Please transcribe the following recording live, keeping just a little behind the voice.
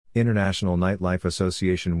International Nightlife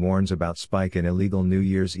Association warns about spike in illegal New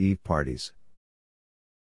Year's Eve parties.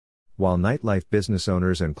 While nightlife business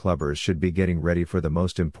owners and clubbers should be getting ready for the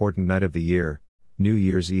most important night of the year, New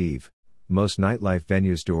Year's Eve, most nightlife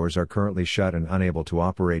venues' doors are currently shut and unable to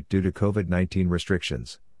operate due to COVID-19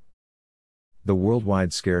 restrictions. The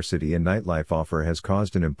worldwide scarcity in nightlife offer has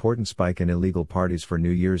caused an important spike in illegal parties for New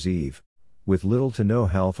Year's Eve, with little to no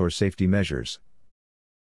health or safety measures.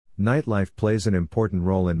 Nightlife plays an important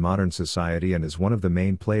role in modern society and is one of the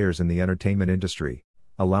main players in the entertainment industry,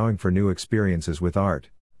 allowing for new experiences with art,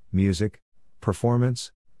 music,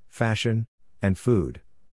 performance, fashion, and food.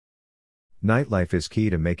 Nightlife is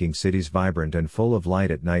key to making cities vibrant and full of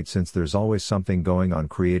light at night since there's always something going on,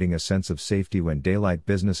 creating a sense of safety when daylight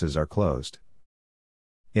businesses are closed.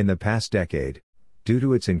 In the past decade, due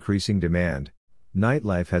to its increasing demand,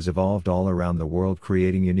 nightlife has evolved all around the world,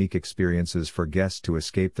 creating unique experiences for guests to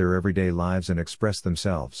escape their everyday lives and express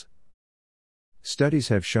themselves. Studies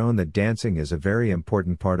have shown that dancing is a very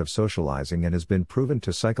important part of socializing and has been proven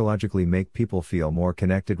to psychologically make people feel more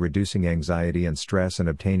connected, reducing anxiety and stress and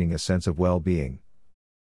obtaining a sense of well-being.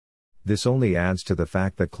 This only adds to the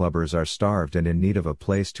fact that clubbers are starved and in need of a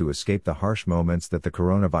place to escape the harsh moments that the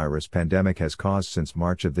coronavirus pandemic has caused since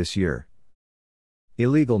March of this year.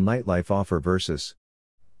 Illegal nightlife offer versus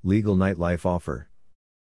legal nightlife offer.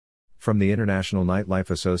 From the International Nightlife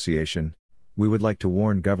Association, we would like to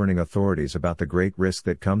warn governing authorities about the great risk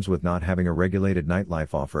that comes with not having a regulated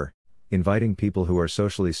nightlife offer, inviting people who are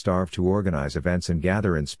socially starved to organize events and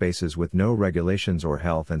gather in spaces with no regulations or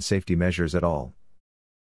health and safety measures at all.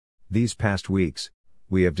 These past weeks,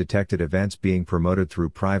 we have detected events being promoted through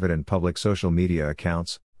private and public social media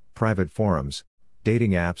accounts, private forums,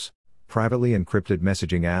 dating apps, privately encrypted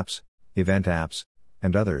messaging apps, event apps,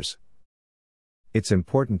 and others. It's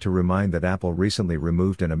important to remind that Apple recently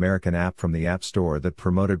removed an American app from the App Store that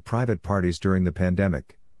promoted private parties during the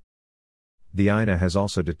pandemic. The INA has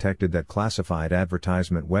also detected that classified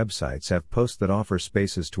advertisement websites have posts that offer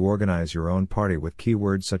spaces to organize your own party with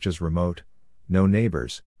keywords such as remote, no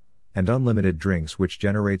neighbors, and unlimited drinks, which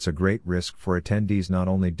generates a great risk for attendees not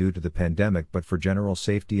only due to the pandemic but for general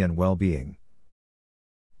safety and well-being.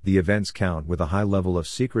 The events count with a high level of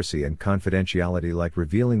secrecy and confidentiality, like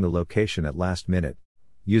revealing the location at last minute,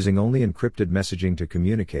 using only encrypted messaging to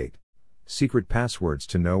communicate, secret passwords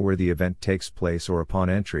to know where the event takes place or upon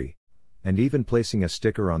entry, and even placing a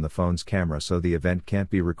sticker on the phone's camera so the event can't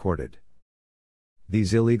be recorded.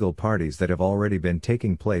 These illegal parties that have already been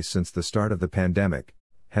taking place since the start of the pandemic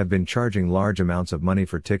have been charging large amounts of money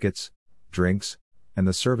for tickets, drinks, and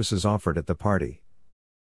the services offered at the party.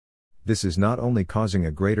 This is not only causing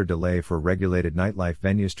a greater delay for regulated nightlife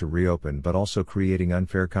venues to reopen but also creating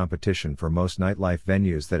unfair competition for most nightlife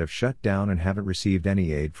venues that have shut down and haven't received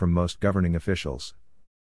any aid from most governing officials.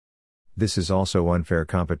 This is also unfair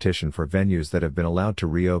competition for venues that have been allowed to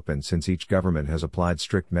reopen since each government has applied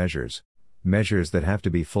strict measures that have to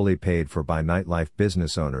be fully paid for by nightlife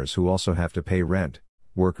business owners who also have to pay rent,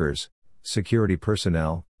 workers, security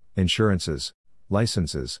personnel, insurances,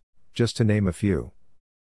 licenses, just to name a few.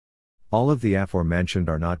 All of the aforementioned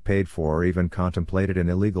are not paid for or even contemplated in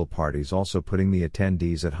illegal parties, also putting the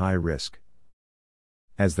attendees at high risk.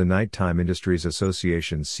 As the Nighttime Industries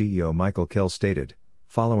Association's CEO Michael Kill stated,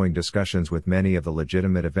 following discussions with many of the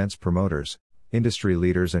legitimate events promoters, industry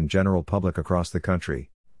leaders and general public across the country,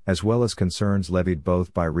 as well as concerns levied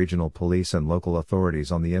both by regional police and local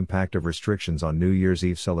authorities on the impact of restrictions on New Year's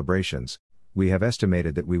Eve celebrations, we have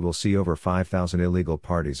estimated that we will see over 5,000 illegal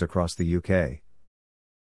parties across the UK.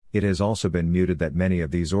 It has also been mooted that many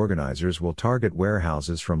of these organizers will target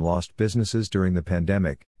warehouses from lost businesses during the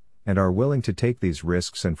pandemic, and are willing to take these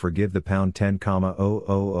risks and forgive the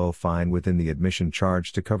 £10,000 fine within the admission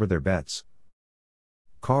charge to cover their bets.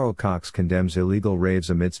 Carl Cox condemns illegal raves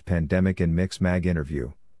amidst pandemic in Mixmag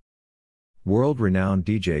interview. World-renowned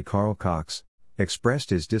DJ Carl Cox expressed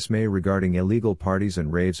his dismay regarding illegal parties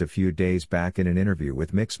and raves a few days back in an interview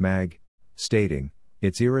with Mixmag, stating,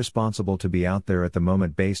 "It's irresponsible to be out there at the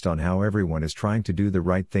moment based on how everyone is trying to do the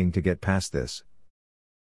right thing to get past this.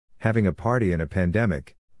 Having a party in a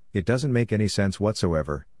pandemic, it doesn't make any sense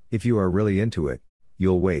whatsoever. If you are really into it,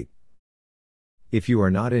 you'll wait. If you are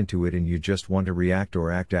not into it and you just want to react or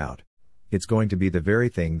act out, it's going to be the very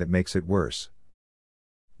thing that makes it worse."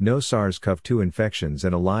 No SARS-CoV-2 infections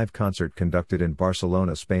and a live concert conducted in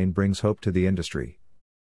Barcelona, Spain brings hope to the industry.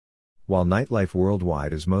 While nightlife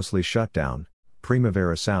worldwide is mostly shut down,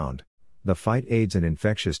 Primavera Sound, the Fight AIDS and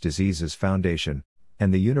Infectious Diseases Foundation,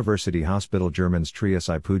 and the University Hospital Germans Trias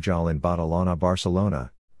I Pujol in Badalona,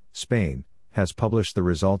 Barcelona, Spain, has published the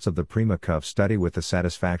results of the PRIMA-COV study with the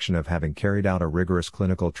satisfaction of having carried out a rigorous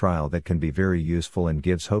clinical trial that can be very useful and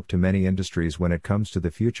gives hope to many industries when it comes to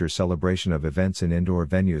the future celebration of events in indoor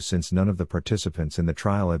venues, since none of the participants in the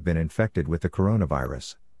trial have been infected with the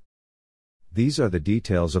coronavirus. These are the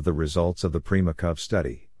details of the results of the PRIMA-COV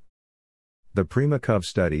study. The PRIMA-COV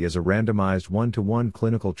study is a randomized 1-to-1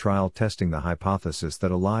 clinical trial testing the hypothesis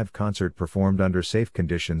that a live concert performed under safe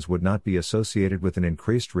conditions would not be associated with an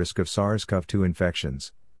increased risk of SARS-CoV-2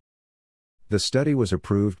 infections. The study was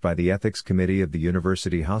approved by the Ethics Committee of the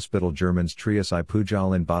University Hospital Germans Trias i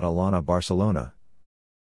Pujol in Badalona, Barcelona.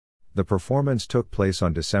 The performance took place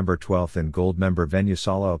on December 12 in gold member venue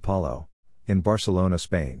Sala Apollo, in Barcelona,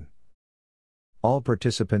 Spain. All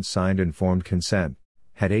participants signed informed consent,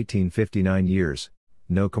 had 18-59 years,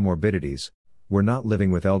 no comorbidities, were not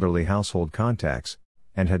living with elderly household contacts,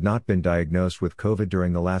 and had not been diagnosed with COVID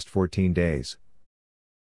during the last 14 days.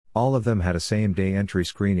 All of them had a same-day entry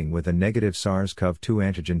screening with a negative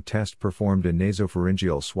SARS-CoV-2 antigen test performed in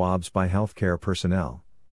nasopharyngeal swabs by healthcare personnel.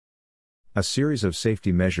 A series of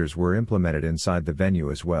safety measures were implemented inside the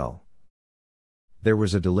venue as well. There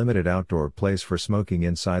was a delimited outdoor place for smoking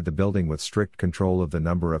inside the building with strict control of the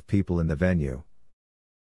number of people in the venue.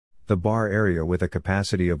 The bar area, with a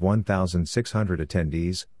capacity of 1,600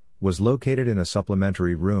 attendees, was located in a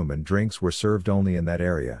supplementary room and drinks were served only in that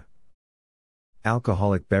area.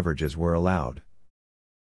 Alcoholic beverages were allowed.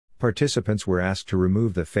 Participants were asked to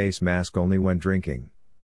remove the face mask only when drinking.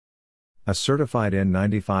 A certified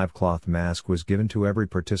N95 cloth mask was given to every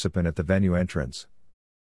participant at the venue entrance.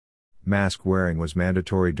 Mask wearing was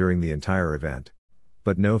mandatory during the entire event,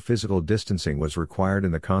 but no physical distancing was required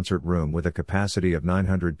in the concert room with a capacity of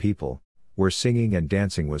 900 people, where singing and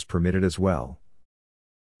dancing was permitted as well.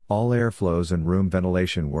 All airflows and room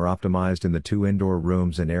ventilation were optimized in the 2 indoor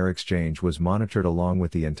rooms and air exchange was monitored along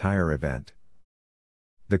with the entire event.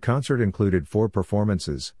 The concert included 4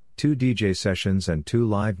 performances, 2 DJ sessions and 2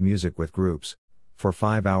 live music with groups, for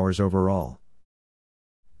 5 hours overall.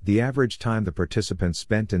 The average time the participants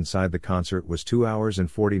spent inside the concert was 2 hours and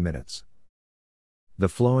 40 minutes. The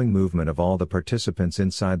flowing movement of all the participants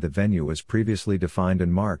inside the venue was previously defined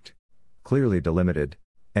and marked, clearly delimited,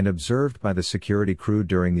 and observed by the security crew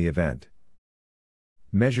during the event.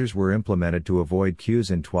 Measures were implemented to avoid queues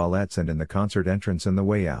in toilets and in the concert entrance and the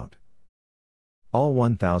way out. All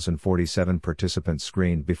 1,047 participants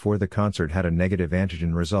screened before the concert had a negative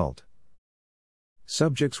antigen result.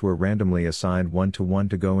 Subjects were randomly assigned 1-to-1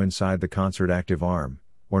 to go inside the concert active arm,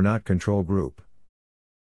 or not control group.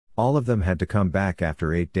 All of them had to come back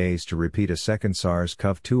after 8 days to repeat a second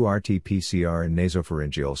SARS-CoV-2 RT-PCR and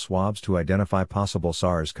nasopharyngeal swabs to identify possible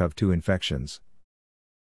SARS-CoV-2 infections.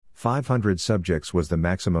 500 subjects was the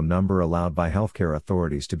maximum number allowed by healthcare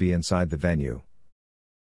authorities to be inside the venue.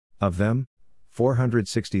 Of them,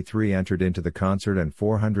 463 entered into the concert and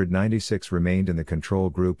 496 remained in the control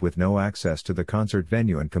group with no access to the concert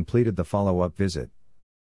venue and completed the follow-up visit.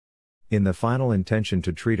 In the final intention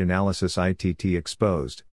to treat analysis ITT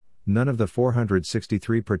exposed, none of the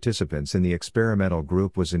 463 participants in the experimental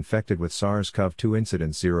group was infected with SARS-CoV-2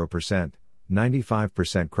 incidence 0%,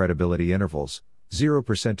 95% credibility intervals,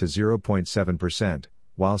 0% to 0.7%,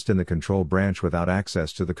 whilst in the control branch without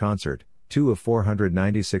access to the concert, 2 of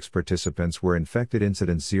 496 participants were infected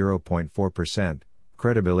incidence 0.4%,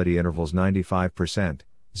 credibility intervals 95%,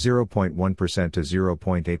 0.1% to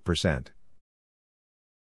 0.8%.